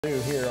New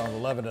here on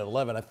 11 at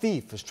 11, a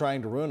thief is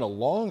trying to ruin a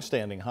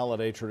long-standing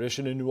holiday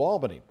tradition in New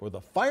Albany, where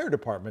the fire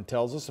department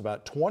tells us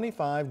about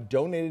 25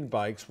 donated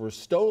bikes were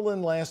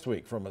stolen last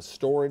week from a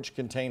storage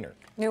container.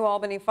 New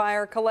Albany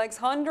Fire collects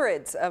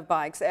hundreds of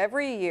bikes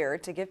every year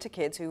to give to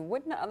kids who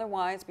wouldn't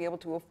otherwise be able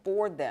to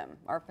afford them.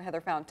 Our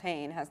Heather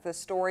Fontaine has the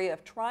story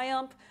of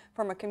triumph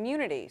from a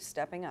community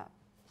stepping up.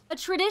 A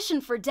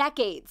tradition for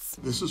decades.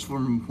 This is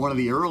from one of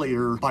the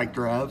earlier bike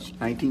drives,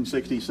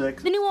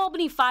 1966. The New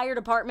Albany Fire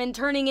Department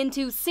turning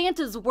into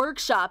Santa's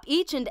workshop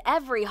each and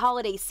every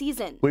holiday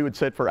season. We would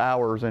sit for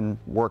hours and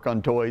work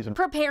on toys.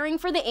 Preparing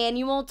for the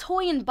annual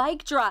Toy and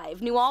Bike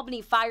Drive, New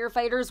Albany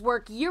firefighters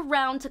work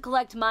year-round to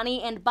collect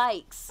money and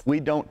bikes.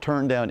 We don't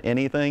turn down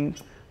anything.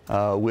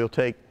 We'll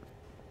take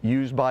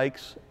used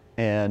bikes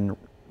and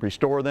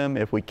restore them.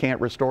 If we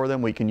can't restore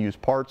them, we can use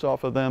parts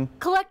off of them.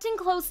 Collecting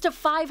close to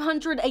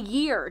 500 a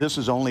year. This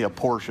is only a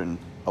portion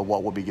of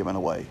what will be given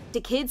away To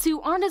kids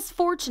who aren't as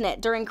fortunate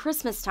during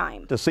Christmas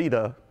time. To see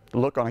the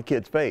look on a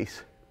kid's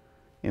face,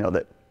 you know,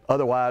 that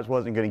otherwise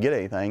wasn't going to get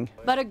anything.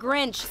 But a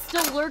Grinch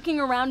still lurking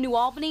around New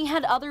Albany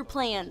had other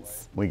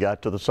plans. We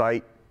got to the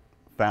site,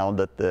 found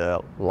that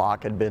the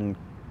lock had been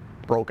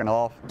broken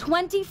off.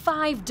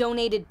 25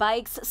 donated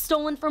bikes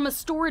stolen from a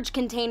storage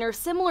container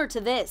similar to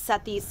this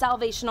at the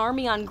Salvation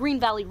Army on Green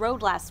Valley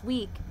Road last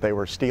week. They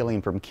were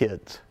stealing from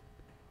kids,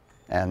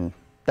 and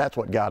that's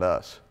what got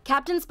us.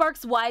 Captain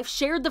Sparks' wife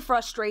shared the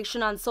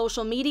frustration on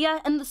social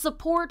media, and the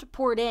support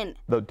poured in.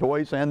 The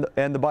toys and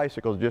the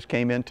bicycles just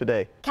came in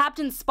today.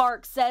 Captain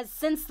Sparks says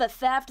since the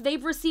theft,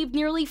 they've received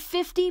nearly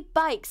 50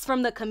 bikes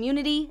from the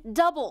community,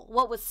 double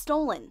what was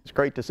stolen. It's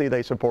great to see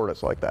they support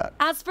us like that.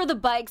 As for the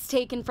bikes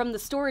taken from the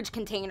storage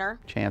container,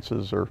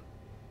 Chances are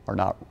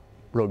not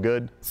real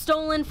good.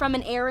 stolen from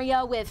an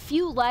area with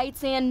few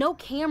lights and no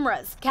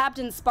cameras,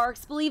 Captain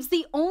Sparks believes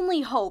the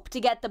only hope to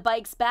get the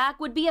bikes back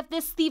would be if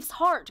this thief's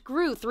heart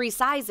grew 3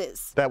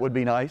 sizes. That would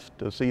be nice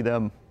to see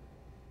them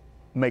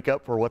make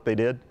up for what they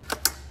did.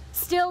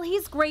 Still,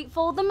 he's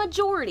grateful the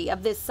majority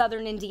of this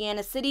southern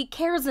Indiana city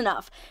cares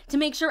enough to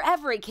make sure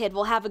every kid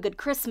will have a good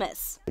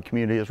Christmas. The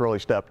community has really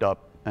stepped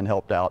up and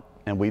helped out,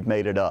 and we've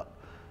made it up.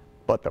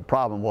 But the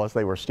problem was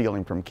they were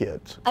stealing from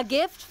kids. A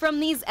gift from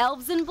these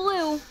elves in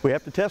blue. We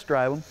have to test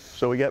drive them,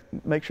 so we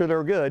make sure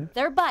they're good.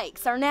 Their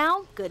bikes are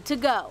now good to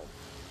go.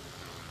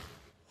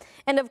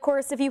 And of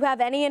course, if you have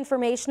any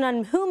information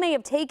on who may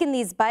have taken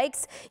these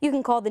bikes, you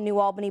can call the New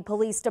Albany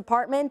Police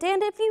Department.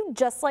 And if you'd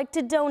just like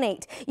to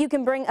donate, you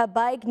can bring a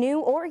bike, new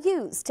or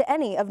used, to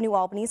any of New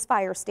Albany's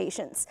fire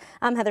stations.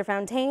 I'm Heather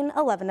Fontaine,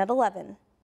 11 at 11.